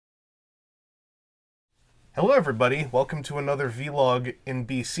Hello everybody, welcome to another vlog in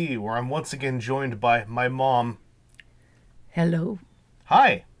BC where I'm once again joined by my mom. Hello.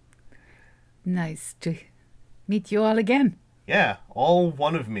 Hi! Nice to meet you all again. Yeah, all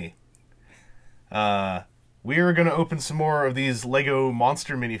one of me. We are going to open some more of these Lego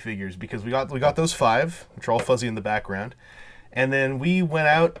monster minifigures because we got those 5, which are all fuzzy in the background. And then we went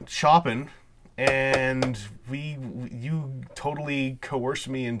out shopping and you totally coerced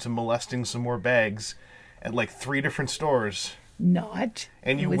me into molesting some more bags at like 3 different stores. Not.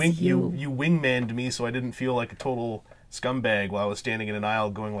 And you wingmanned me so I didn't feel like a total scumbag while I was standing in an aisle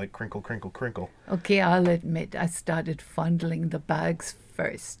going like crinkle, crinkle, crinkle. Okay, I'll admit I started fondling the bags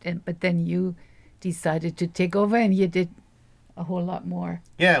first, but then you decided to take over and you did a whole lot more.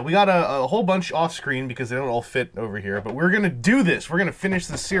 Yeah, we got a whole bunch off screen because they don't all fit over here, but we're going to do this. We're going to finish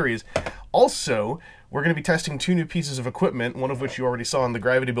this series. Also, we're going to be testing 2 new pieces of equipment, one of which you already saw in the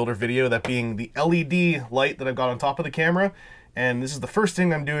Gravity Builder video, that being the LED light that I've got on top of the camera. And this is the first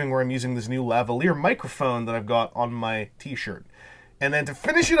thing I'm doing where I'm using this new lavalier microphone that I've got on my t-shirt. And then to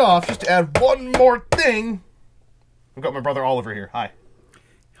finish it off, just to add one more thing, I've got my brother Oliver here. Hi.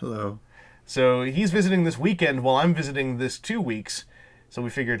 Hello. So he's visiting this weekend while I'm visiting this 2 weeks. So we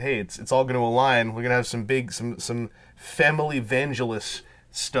figured, hey, it's all going to align. We're going to have some family evangelist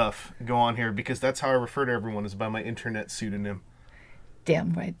stuff go on here because that's how I refer to everyone, is by my internet pseudonym.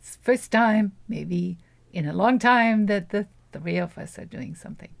 Damn right. It's first time, maybe in a long time, that the 3 of us are doing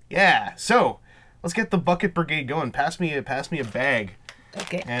something. Yeah. So let's get the bucket brigade going. Pass me a bag.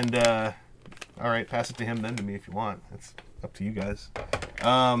 Okay. And all right, pass it to him then to me if you want. It's up to you guys.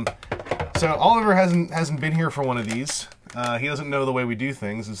 So Oliver hasn't been here for one of these. He doesn't know the way we do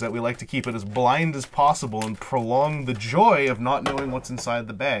things, is that we like to keep it as blind as possible and prolong the joy of not knowing what's inside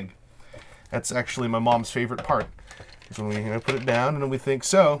the bag. That's actually my mom's favorite part. Is when we put it down and then we think,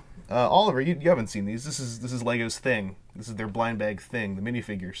 so, Oliver, you haven't seen these. This is Lego's Thing. This is their blind bag thing, the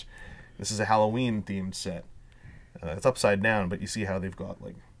minifigures. This is a Halloween themed set. It's upside down, but you see how they've got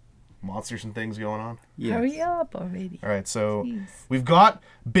like monsters and things going on. Yes. Hurry up already. All right, so Jeez. We've got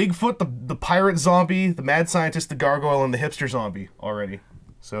Bigfoot, the pirate zombie, the mad scientist, the gargoyle, and the hipster zombie already.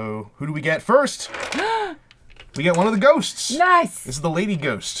 So who do we get first? We get one of the ghosts. Nice. This is the lady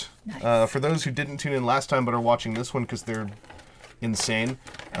ghost. Nice. For those who didn't tune in last time but are watching this one because they're insane,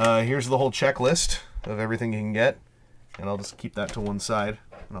 here's the whole checklist of everything you can get. And I'll just keep that to one side,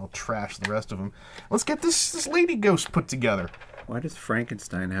 and I'll trash the rest of them. Let's get this lady ghost put together. Why does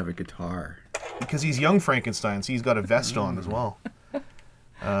Frankenstein have a guitar? Because he's young Frankenstein, so he's got a vest on as well.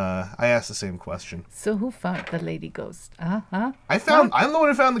 I asked the same question. So who found the lady ghost? I'm the one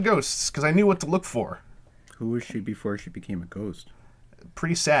who found the ghosts, because I knew what to look for. Who was she before she became a ghost?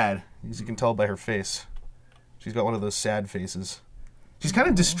 Pretty sad, as you can tell by her face. She's got one of those sad faces. She's kind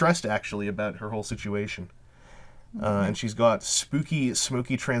of distressed, actually, about her whole situation. And she's got spooky,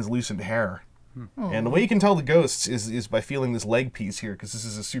 smoky, translucent hair. And the way you can tell the ghosts is by feeling this leg piece here, because this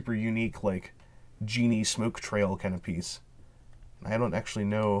is a super unique, like, genie smoke trail kind of piece. I don't actually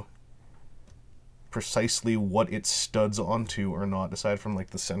know precisely what it studs onto or not, aside from,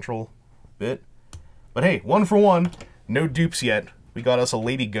 like, the central bit. But hey, 1 for 1, no dupes yet. We got us a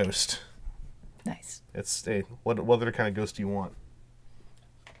lady ghost. Nice. Hey, what other kind of ghost do you want?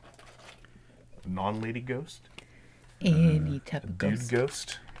 A non-lady ghost? Any type of Dude ghost.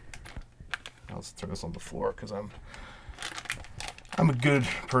 ghost? I'll throw this on the floor because I'm a good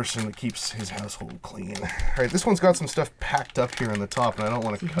person that keeps his household clean. All right, this one's got some stuff packed up here on the top, and I don't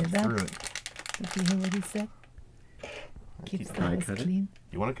want to cut through it. Did you hear what he said? Keeps the house clean.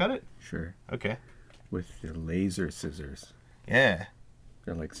 You want to cut it? Sure. Okay. With the laser scissors. Yeah.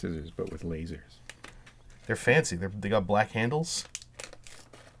 They're like scissors, but with lasers. They're fancy. They got black handles.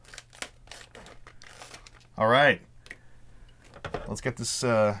 All right. Let's get this.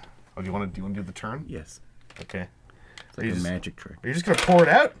 Oh, do you want to do the turn? Yes. Okay. It's like a magic trick. Are you just gonna pour it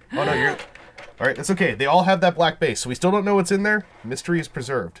out? Oh no, you're. All right, that's okay. They all have that black base, so we still don't know what's in there. Mystery is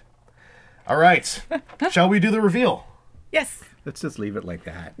preserved. All right. Shall we do the reveal? Yes. Let's just leave it like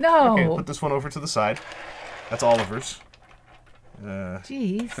that. No. Okay, put this one over to the side. That's Oliver's.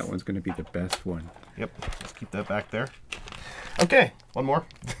 Jeez. That one's going to be the best one. Yep. Let's keep that back there. Okay, one more.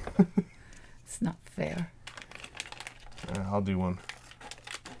 It's not fair. I'll do one.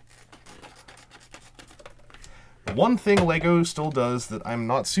 One thing Lego still does that I'm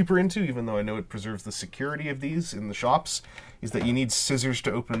not super into, even though I know it preserves the security of these in the shops, is that you need scissors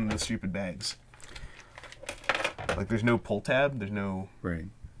to open the stupid bags. Like, there's no pull tab, there's no... Right.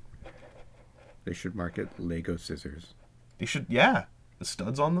 They should market Lego scissors. They should, yeah. The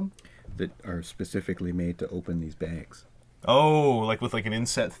studs on them. That are specifically made to open these bags. Oh, like with like an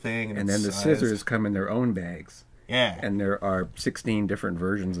inset thing. And then the scissors come in their own bags. Yeah. And there are 16 different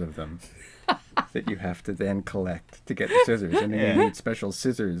versions of them that you have to then collect to get the scissors. And then you need special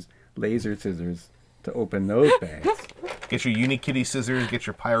scissors, laser scissors, to open those bags. Get your Unikitty scissors, get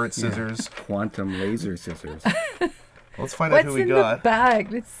your pirate scissors. Quantum laser scissors. Let's find out who we got. What's in the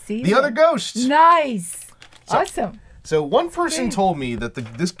bag? Let's see. The other ghost. Nice. Awesome. So one person told me that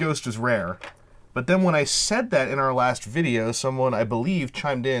this ghost is rare, but then when I said that in our last video, someone, I believe,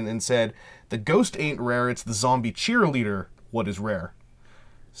 chimed in and said, the ghost ain't rare, it's the zombie cheerleader what is rare.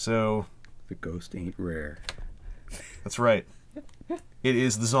 So... The ghost ain't rare. That's right. It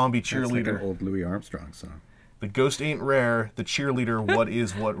is the zombie cheerleader. That's like an old Louis Armstrong song. The ghost ain't rare, the cheerleader what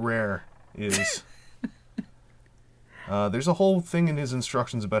is what rare is. There's a whole thing in his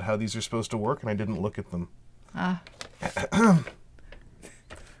instructions about how these are supposed to work, and I didn't look at them.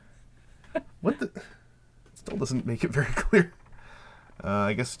 What the... Still doesn't make it very clear.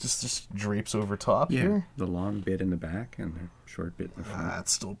 I guess it just drapes over top here. The long bit in the back and the short bit in the front.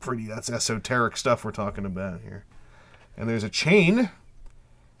 That's still pretty. That's esoteric stuff we're talking about here. And there's a chain.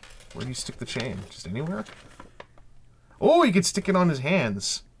 Where do you stick the chain? Just anywhere? Oh, you could stick it on his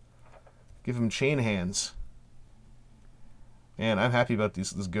hands. Give him chain hands. Man, I'm happy about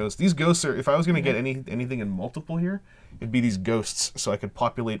this ghost. These ghosts are, if I was going to get anything in multiple here, it'd be these ghosts, so I could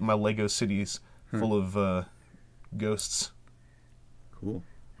populate my Lego cities full of ghosts. Cool.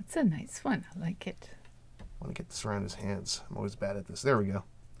 That's a nice one. I like it. I want to get this around his hands. I'm always bad at this. There we go.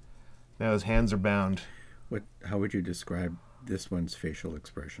 Now his hands are bound. How would you describe this one's facial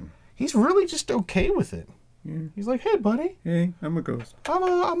expression? He's really just okay with it. Yeah. He's like, hey, buddy. Hey, I'm a ghost. I'm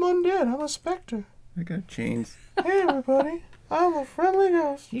undead. I'm a specter. I got chains. Hey, everybody. I'm a friendly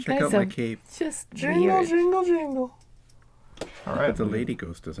ghost. You Check guys out my are cape. just Jingle, weird. jingle, jingle. All right. But the lady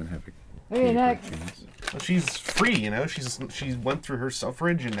ghost doesn't have a Look at cape or that. chains. Well, she's free, you know. She went through her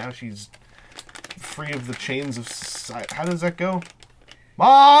suffrage, and now she's free of the chains of society. How does that go?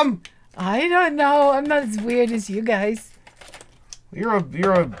 Mom! I don't know. I'm not as weird as you guys. You're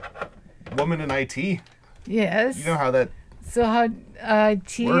a woman in IT. Yes. You know how that So how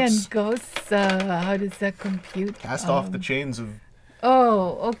T works. and ghosts, how does that compute? cast off the chains of...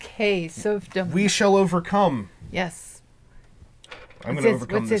 Oh, okay. So if the... We shall overcome. Yes. I'm What's going to this?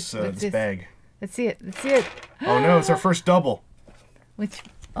 overcome What's this, this? What's this this? bag. Let's see it. Let's see it. Oh, no, it's our first double. Which...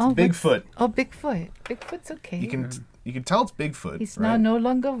 Oh, Bigfoot. Oh, Bigfoot. Bigfoot's okay. You can tell it's Bigfoot, He's right? now no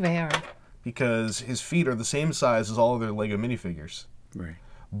longer rare. Because his feet are the same size as all other Lego minifigures. Right.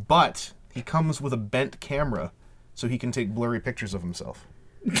 But he comes with a bent camera, so he can take blurry pictures of himself.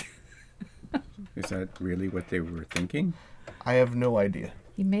 Is that really what they were thinking? I have no idea.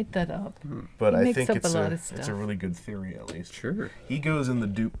 He made that up. But He I makes think up it's a lot of it's a stuff. really good theory, at least. Sure. He goes in the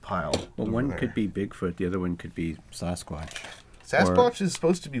dupe pile. Well, over one there. could be Bigfoot, the other one could be Sasquatch. Sasquatch is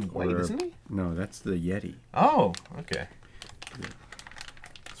supposed to be white, Or- isn't he? No, that's the Yeti. Oh, okay.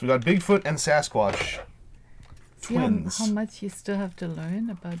 So we got Bigfoot and Sasquatch. See Twins. how much you still have to learn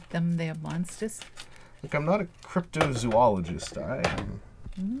about them? They're monsters. Look, I'm not a cryptozoologist.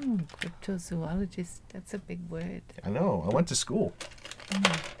 Cryptozoologist. That's a big word. I know. I went to school.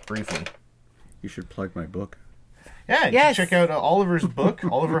 Briefly. You should plug my book. Yeah, you Yes. should check out Oliver's book,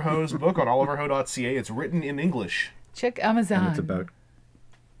 Oliver Ho's book on oliverho.ca. It's written in English Check Amazon. And it's about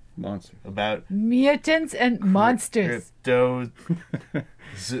monsters. about mutants and monsters.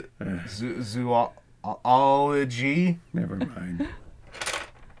 zoology. Never mind.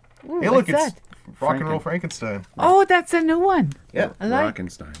 Ooh, Hey, look, what's it's that? Rock and Roll Frankenstein. Oh, that's a new one. Yeah. I like.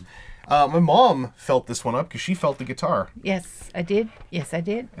 Rockenstein. My mom felt this one up because she felt the guitar. Yes, I did. Yes, I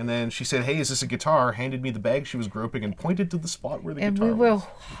did. And then she said, hey, is this a guitar? Handed me the bag she was groping and pointed to the spot where the And guitar we were was.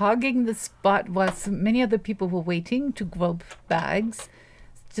 hogging the spot while many other people were waiting to grope bags.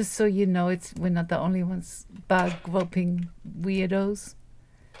 Just so you know, we're not the only ones bag groping weirdos.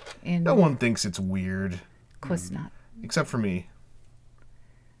 And No one thinks it's weird, of course not. except for me.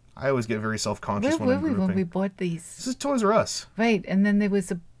 I always get very self-conscious Where when were I'm we groping. when we bought these? This is Toys R Us. Right, and then there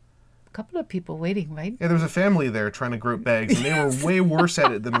was a couple of people waiting, right? Yeah, there was a family there trying to grope bags, and they were way worse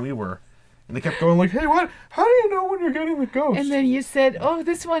at it than we were. And they kept going like, hey, what? How do you know when you're getting the ghost? And then you said, oh,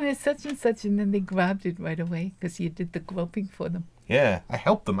 this one is such and such, and then they grabbed it right away because you did the groping for them. Yeah, I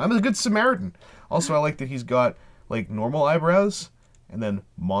helped them. I'm a good Samaritan. Also, I like that he's got, like, normal eyebrows and then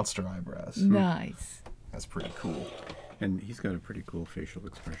monster eyebrows. Nice. That's pretty cool. And he's got a pretty cool facial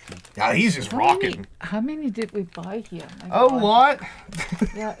expression. Yeah, he's just rocking. How many did we buy here? My A God. lot.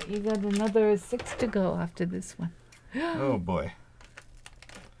 Yeah, you got another 6 to go after this one. Oh, boy.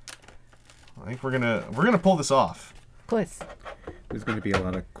 I think we're gonna pull this off. Of course. There's going to be a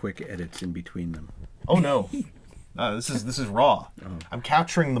lot of quick edits in between them. Oh, no. This is raw. I'm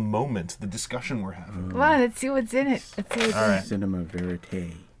capturing the moment, the discussion we're having. Come on, let's see what's in it. Let's see what's in it. Cinema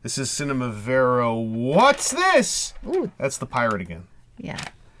Verite. This is Cinema Vero. What's this? Ooh, That's the pirate again. yeah.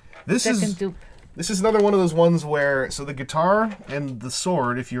 This Second dupe. This is another one of those ones where, so the guitar and the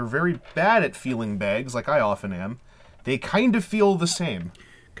sword, if you're very bad at feeling bags, like I often am, they kind of feel the same.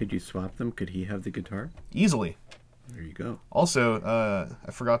 Could you swap them? Could he have the guitar? Easily. There you go. Also,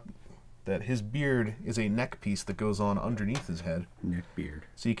 I forgot that his beard is a neck piece that goes on underneath his head. Neck beard.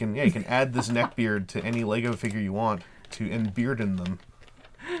 So you can add this neck beard to any Lego figure you want to bearden them.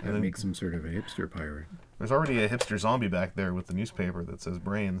 That makes him sort of a hipster pirate. There's already a hipster zombie back there with the newspaper that says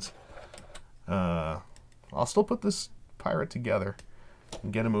brains. I'll still put this pirate together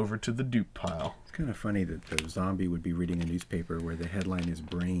and get him over to the dupe pile. It's kind of funny that the zombie would be reading a newspaper where the headline is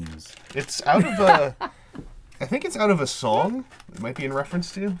brains. It's out of a... I think it's out of a song. It might be in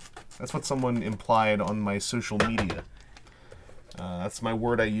reference to. That's what someone implied on my social media. That's my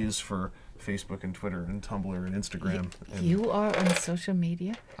word I use for Facebook and Twitter and Tumblr and Instagram. And You are on social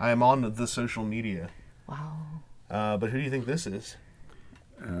media? I am on the social media. Wow. But who do you think this is?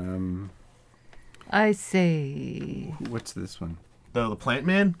 I say... What's this one? The Plant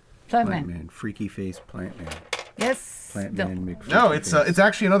Man? Plant Plant Man. Man. Freaky face Plant Man. Yes. Plant No. Man McFreaky No, it's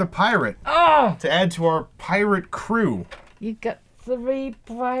actually another pirate. Oh! To add to our pirate crew. You got 3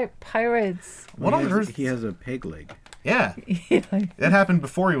 pirates. What on earth? He has a peg leg. Yeah. Yeah. That happened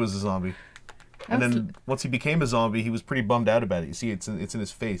before he was a zombie. And That's- then once he became a zombie, he was pretty bummed out about it. You see, it's in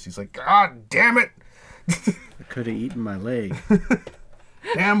his face. He's like, God damn it! I could have eaten my leg.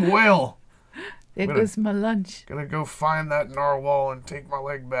 Damn whale! There Gonna- goes my lunch. Gonna go find that narwhal and take my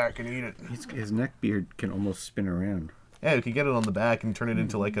leg back and eat it. His neck beard can almost spin around. Yeah, you could get it on the back and turn it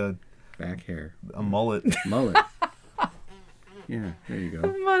into like a Back hair. mullet. Mullet. Yeah, there you go.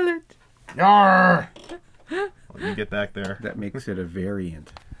 Mullet. Yarr! Let me get back there. That makes it a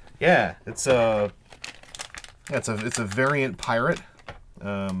variant. Yeah, it's a variant pirate.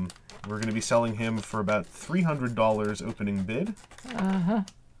 We're gonna be selling him for about $300 opening bid. Uh-huh.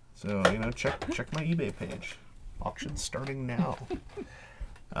 So check my eBay page. Auction starting now.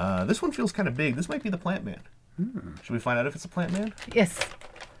 This one feels kind of big. This might be the Plant Man. Should we find out if it's a Plant Man? Yes.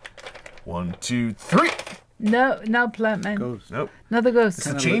 1, 2, 3. No, Plant Man. Ghost. Nope. Another ghost. It's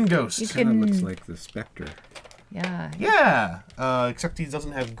a chain ghost. You Kind of looks can- like the Spectre. Yeah. Yeah, except he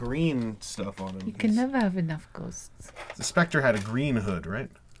doesn't have green stuff on him. You can never have enough ghosts. The Spectre had a green hood, right?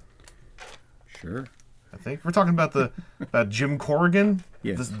 Sure. I think we're talking about Jim Corrigan,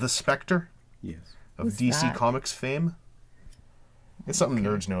 Yes. the Spectre Yes. of Who's DC that? Comics fame. It's something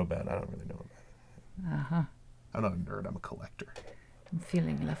nerds know about. I don't really know about it. Uh-huh. I'm not a nerd. I'm a collector. I'm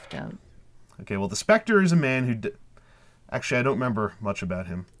feeling left out. Okay, well, the Spectre is a man who... Actually, I don't remember much about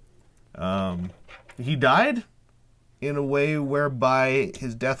him. He died in a way whereby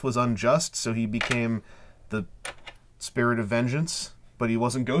his death was unjust, so he became the Spirit of Vengeance, but he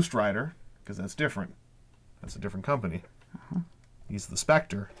wasn't Ghost Rider, because that's different. That's a different company. He's the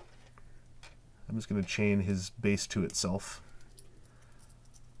Spectre. I'm just going to chain his base to itself.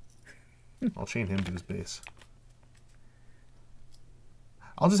 I'll chain him to his base.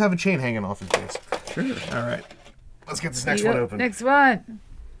 I'll just have a chain hanging off his base. Sure. All right. Let's get this Here next you one go. open. Next one.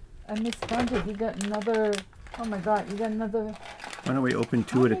 I miscounted. You got another... Oh my god, you got another... Why don't we open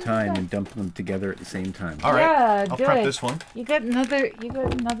 2 at a time and dump them together at the same time? All right. Yeah, I'll do prep it. this one. You got another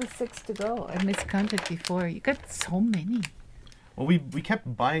 6 to go. I miscounted before. You got so many. Well, we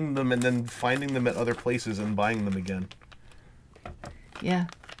kept buying them and then finding them at other places and buying them again. Yeah.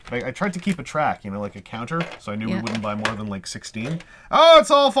 I tried to keep a track, like a counter, so I knew we Yeah. wouldn't buy more than like 16. Oh, it's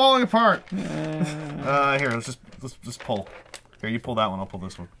all falling apart. Here, let's just pull. Here, you pull that one. I'll pull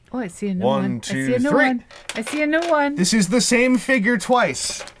this one. Oh, I see a new 1, one. 2, I see a new 3. one. I see a new one. This is the same figure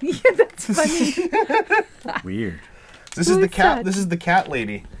twice. Yeah, that's funny. Weird. This Who is the is cat. that? This is the cat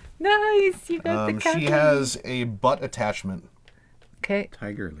lady. Nice. You got the cat. She has a butt attachment. Okay.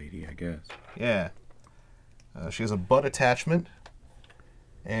 Tiger lady, I guess. Yeah. She has a butt attachment,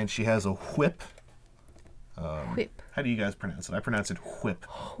 and she has a whip. Whip. How do you guys pronounce it? I pronounce it whip.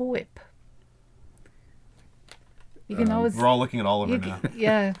 Whip. You can always... We're all looking at Oliver you now can,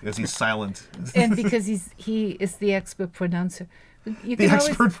 yeah. because he's silent. And because he is the expert pronouncer. You The can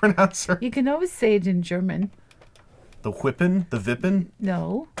expert pronouncer. You can always say it in German. The whippin', the vippin'.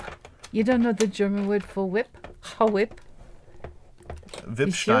 No. You don't know the German word for whip? Ha whip?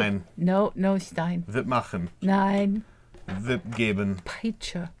 You should. Wippstein. No, Stein. Wippmachen. Nein. Wippgeben.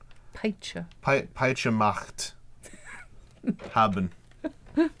 Peitsche. Peitsche. Peitsche macht. Haben.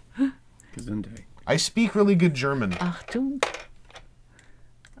 Gesundheit. I speak really good German. Achtung.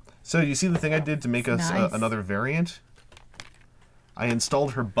 So you see the thing I did to make us Nice. another variant? I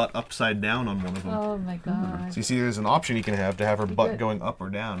installed her butt upside down on one of them. Oh my god. So you see there's an option you can have to have her butt good. going up or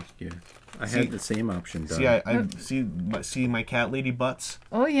down. Yeah. I See- had the same option done. See, I see my cat lady butts?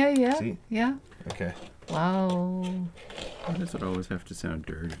 Oh yeah, yeah. See? Yeah. Okay. Wow. Why does it always have to sound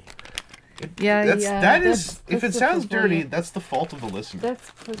dirty? Yeah, That's, yeah. that that's is, if it Christopher sounds for dirty, you. that's the fault of the listener.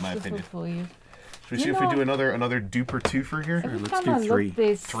 That's my Christopher opinion. for you. Should we You see if we know- do another dupe or two for here? Every let's time do I three. look,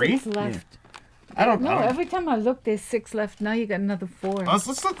 there's Three? 6 left. I don't No, know. every time I look, there's 6 left. Now you got another 4.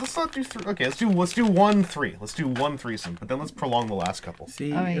 Let's not do three. Okay, let's do 1 3. Let's do 1 threesome, but then let's prolong the last couple.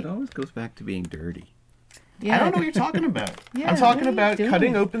 See, All right. it always goes back to being dirty. Yeah. I don't know what you're talking about. Yeah, I'm talking what are you about doing?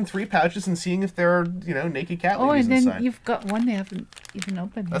 cutting open 3 pouches and seeing if there are, naked cat Oh, ladies and then inside. you've got one they haven't even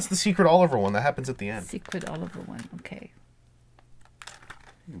opened. That's the secret Oliver one. That happens at the end. Secret Oliver one. Okay.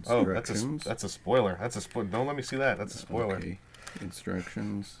 Oh, Instructions. that's a spoiler. That's a spoiler. Don't let me see that. That's a spoiler. Okay.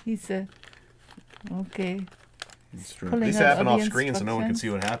 Instructions. He said, okay. Instructions. Pulling These out happen all the off screen so no one can instructions. see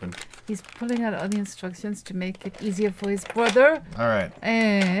what happened. He's pulling out all the instructions to make it easier for his brother. All right.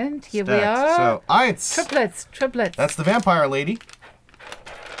 And here we Stacked. are. So, eins. Triplets. That's the vampire lady.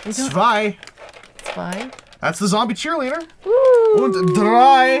 We don't- Zwei. 2. That's the zombie cheerleader. Woo! Und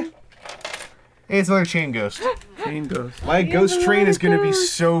drei. Hey, it's another chain ghost. Chain ghost. My ghost train is going to be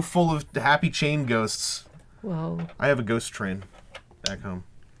ghost. so full of happy chain ghosts. Whoa, I have a ghost train back home.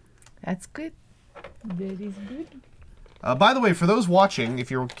 that's good. That is good. By the way, for those watching, if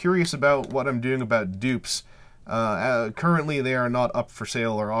you're curious about what I'm doing about dupes, currently they are not up for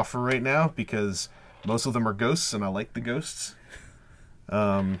sale or offer right now because most of them are ghosts and I like the ghosts.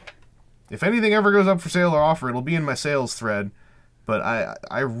 If anything ever goes up for sale or offer, it'll be in my sales thread. But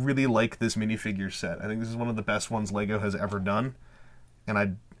I really like this minifigure set. I think this is one of the best ones LEGO has ever done. And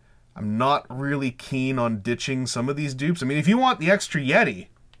I'm not really keen on ditching some of these dupes. I mean, if you want the extra Yeti,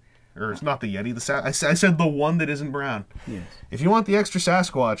 or it's not the Yeti, I said the one that isn't brown. Yes. If you want the extra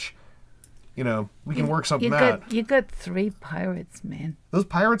Sasquatch, we can work something out. You got 3 pirates, man. Those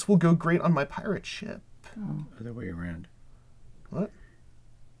pirates will go great on my pirate ship. Other way around. What?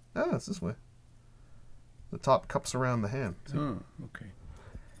 Oh, it's this way. The top cups around the hand. Oh, okay.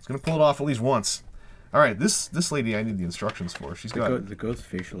 It's gonna pull it off at least once. All right, this lady I need the instructions for. She's got. The ghost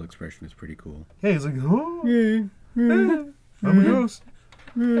facial expression is pretty cool. Hey, he's like, oh, I'm a ghost.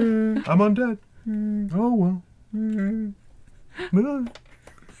 I'm undead. Oh well.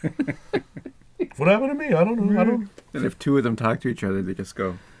 What happened to me? I don't know. I don't. And if 2 of them talk to each other, they just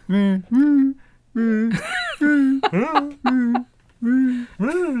go.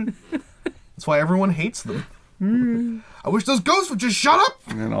 That's why everyone hates them. I wish those ghosts would just shut up.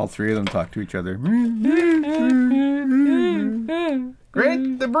 And then all 3 of them talk to each other.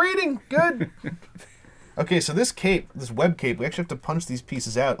 Great, they're breeding. Good. Okay, so this cape, this web cape, we actually have to punch these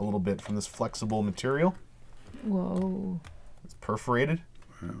pieces out a little bit from this flexible material. Whoa. It's perforated.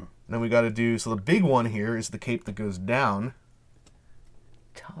 Wow. And then we got to do, so the big one here is the cape that goes down.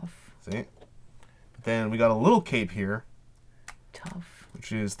 Tough. See? But then we got a little cape here, Tough.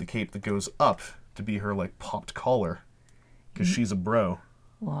 which is the cape that goes up to be her, like, popped collar. Because she's a bro.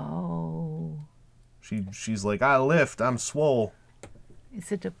 Whoa. She's like, I lift, I'm swole.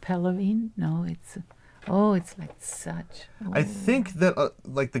 Is it a pelerine? No, it's... Oh, it's like such. I think that,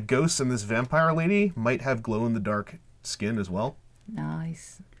 like, the ghosts in this vampire lady might have glow-in-the-dark skin as well.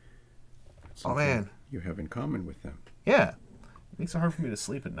 Nice. Oh, man. You have in common with them. Yeah. It makes it hard for me to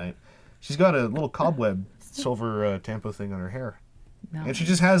sleep at night. She's got a little cobweb silver tampo thing on her hair. No. And she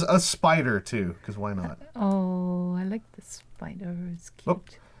just has a spider, too, because why not? Oh, I like the spider. It's cute. Oh,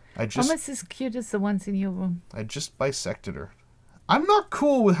 I just Almost as cute as the ones in your room. bisected her. I'm not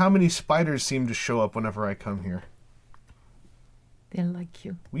cool with how many spiders seem to show up whenever I come here. They like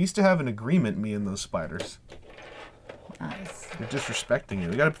you. We used to have an agreement, me and those spiders. Nice. They're disrespecting you.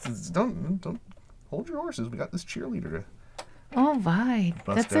 We gotta don't hold your horses. We got this cheerleader to Oh, right.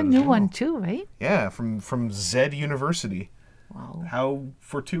 Bust That's out a as new well. one too, right? yeah from Zed University. Wow. How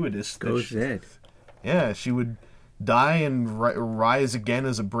fortuitous. that Go she- Zed. Yeah, she would die and rise again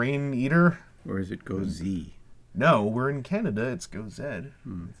as a brain eater. Or is it Go Z? No, we're in Canada. It's Go Zed.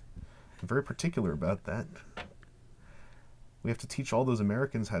 I'm very particular about that. We have to teach all those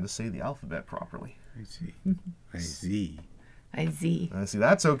Americans how to say the alphabet properly. I see. I Z. I-Z. See,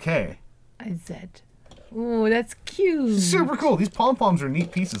 that's okay. I-Z. Ooh, that's cute. Super cool. These pom-poms are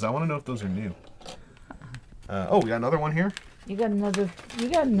neat pieces. I want to know if those are new. Oh, we got another one here. You got another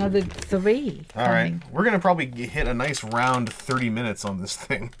 3 All right. coming. We're going to probably hit a nice round 30 minutes on this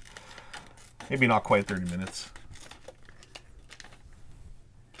thing. Maybe not quite 30 minutes.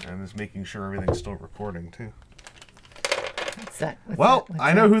 I'm just making sure everything's still recording, too. that? Well,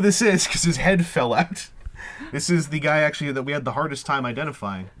 I know who this is because his head fell out. This is the guy actually that we had the hardest time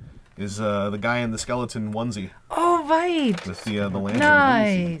identifying. Is the guy in the skeleton onesie. Oh, right. With the lantern.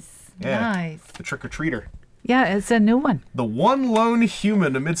 Nice. Yeah, Nice. the trick-or-treater. Yeah, it's a new one. The one lone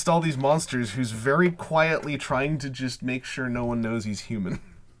human amidst all these monsters who's very quietly trying to just make sure no one knows he's human.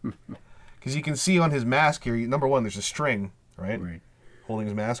 Because you can see on his mask here, number one, there's a string, right? Right. Holding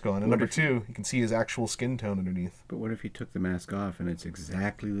his mask on. And number two, you can see his actual skin tone underneath. But what if he took the mask off and it's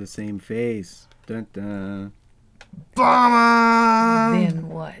exactly the same face? Dun dun. Bomber! Then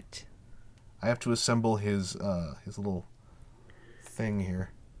what? I have to assemble his little thing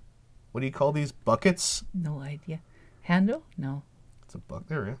here. What do you call these? Buckets? No idea. Handle? No. It's a bucket.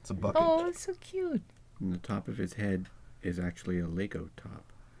 There, it's a bucket. Oh, it's so cute. And the top of his head is actually a Lego top.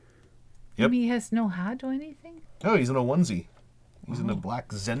 Yep. Maybe he has no hat or anything? Oh, he's in a onesie. He's in a black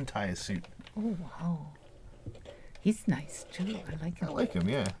Zentai suit. Oh, wow. He's nice, too. I like him. I like him,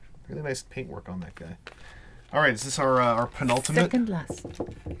 yeah. Really nice paintwork on that guy. All right, is this our penultimate? Second last.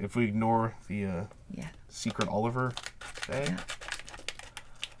 If we ignore the Yeah. Secret Oliver bag? Yeah.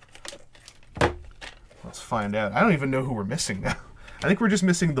 Let's find out. I don't even know who we're missing now. I think we're just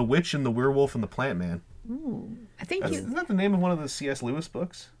missing the witch and the werewolf and the plant man. Ooh. I think Isn't that the name of one of the C.S. Lewis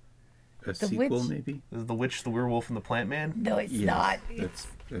books? A sequel, witch? maybe? Is the witch, the werewolf, and the plant man? No, it's Yes, not.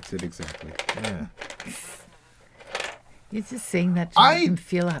 That's it exactly. Yeah. You're just saying that to I- make him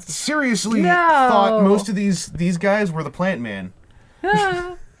feel happy. Seriously, No. thought most of these guys were the plant man.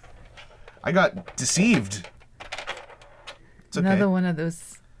 Ah. I got deceived. It's okay. Another one of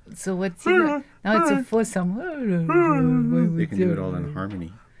those. So what's he got? Now it's a foursome. They can do it all in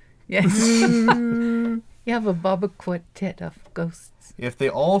harmony. Yes. You have a Baba quartet of ghosts. If they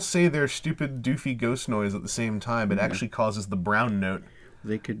all say their stupid, doofy ghost noise at the same time, it actually causes the brown note.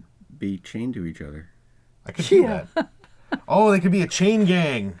 They could be chained to each other. I could see that. Oh, they could be a chain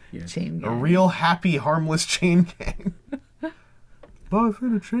gang. Yes. Chain A gang. real happy, harmless chain gang. Life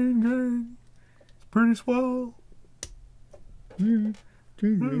in a chain gang. It's pretty swell. Chain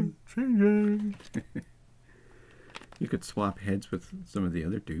gang. You could swap heads with some of the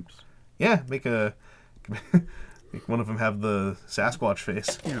other dupes. Yeah, make one of them have the Sasquatch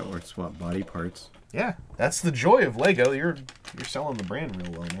face. Yeah, or swap body parts. Yeah, that's the joy of Lego. You're selling the brand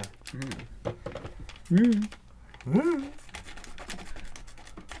real well now.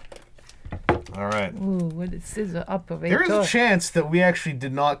 All right. Ooh, what is scissor operator? There is a chance that we actually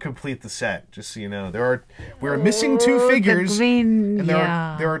did not complete the set. Just so you know, we're missing two figures, The green, and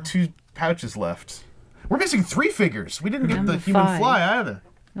yeah. there are two pouches left. We're missing 3 figures. We didn't get Number the human 5. fly either.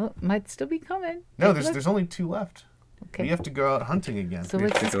 Oh, might still be coming. No, Take a look. there's only 2 left. Okay. We have to go out hunting again. So We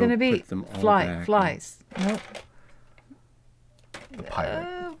have what's to this go gonna be? put them all back. Flies. No. The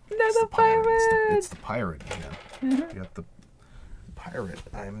pirate. It's Another the pirate. It's the pirate again. You got the pirate.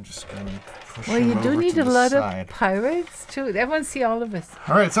 I'm just gonna push Well, him you do over need to a the lot side. of pirates too. Everyone see all of us.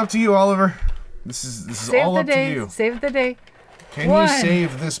 All right, it's up to you, Oliver. This is Save all the up day. to you. Save the day. Can 1, you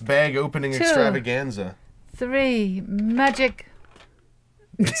save this bag opening 2. extravaganza? 3. Magic.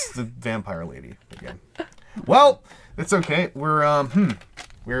 It's the vampire lady again. Well, it's okay. We're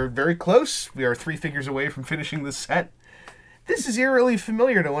very close. We are 3 figures away from finishing this set. This is eerily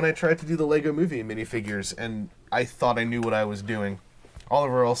familiar to when I tried to do the Lego Movie minifigures, and I thought I knew what I was doing.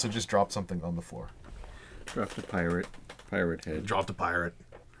 Oliver also just dropped something on the floor. Dropped a pirate head. Dropped a pirate.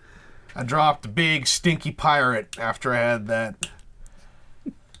 I dropped a big stinky pirate after I had that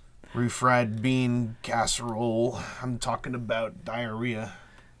refried bean casserole. I'm talking about diarrhea.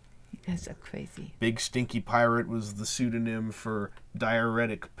 You guys are crazy. Big stinky pirate was the pseudonym for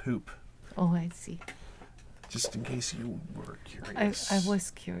diuretic poop. Oh, I see. Just in case you were curious. I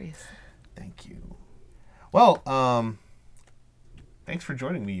was curious. Thank you. Well, thanks for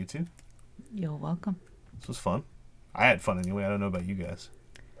joining me, you two. You're welcome. This was fun. I had fun anyway. I don't know about you guys.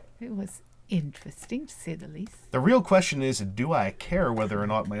 It was interesting, to say the least. The real question is, do I care whether or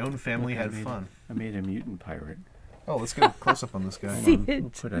not my own family had fun? I made a mutant pirate. Oh, let's get a close up on this guy. See We'll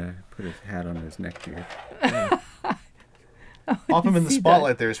it. put his hat on his neck here. Pop him in the See that.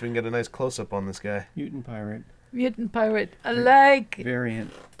 spotlight there so we can get a nice close up on this guy. Mutant pirate. Mutant pirate. I like.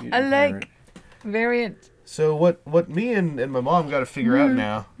 Variant. I Mutant like. pirate. Variant. So what me and my mom got to figure out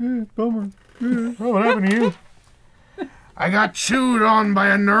now. Bummer. Oh, what happened to you? I got chewed on by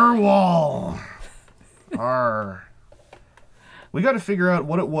a narwhal. Arr. We got to figure out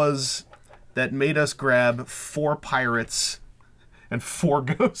what it was that made us grab 4 pirates and 4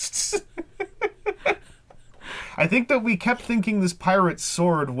 ghosts. I think that we kept thinking this pirate's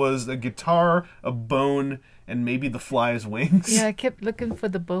sword was a guitar, a bone, and maybe the fly's wings. Yeah, I kept looking for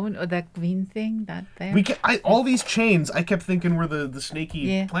the bone or that green thing, that there. All these chains I kept thinking were the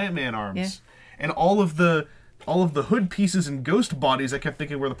snaky plant man arms. Yeah. And all of the hood pieces and ghost bodies I kept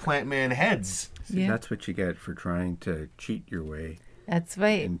thinking were the plant man heads. See, that's what you get for trying to cheat your way. That's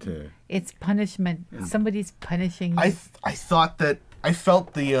right. It's punishment. Somebody's punishing you. I thought that I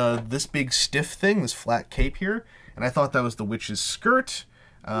felt the this big stiff thing, this flat cape here, and I thought that was the witch's skirt.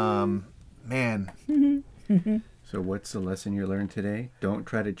 Man. So what's the lesson you learned today? Don't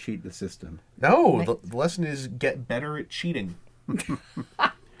try to cheat the system. No, Right. the lesson is get better at cheating.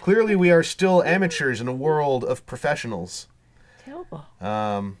 Clearly, we are still amateurs in a world of professionals. Terrible.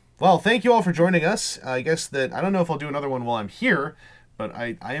 Well, thank you all for joining us. I guess that I don't know if I'll do another one while I'm here, but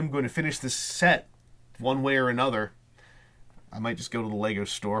I am going to finish this set one way or another. I might just go to the Lego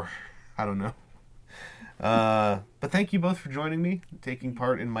store. I don't know. But thank you both for joining me, taking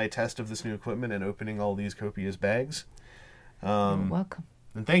part in my test of this new equipment and opening all these copious bags. You're welcome.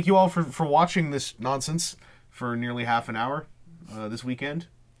 And thank you all for watching this nonsense for nearly half an hour this weekend.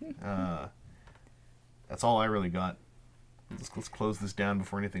 That's all I really got. Let's close this down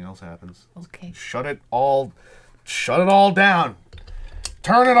before anything else happens. Okay. Shut it all down.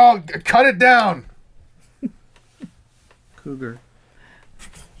 Cut it down. Cougar.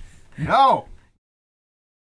 No.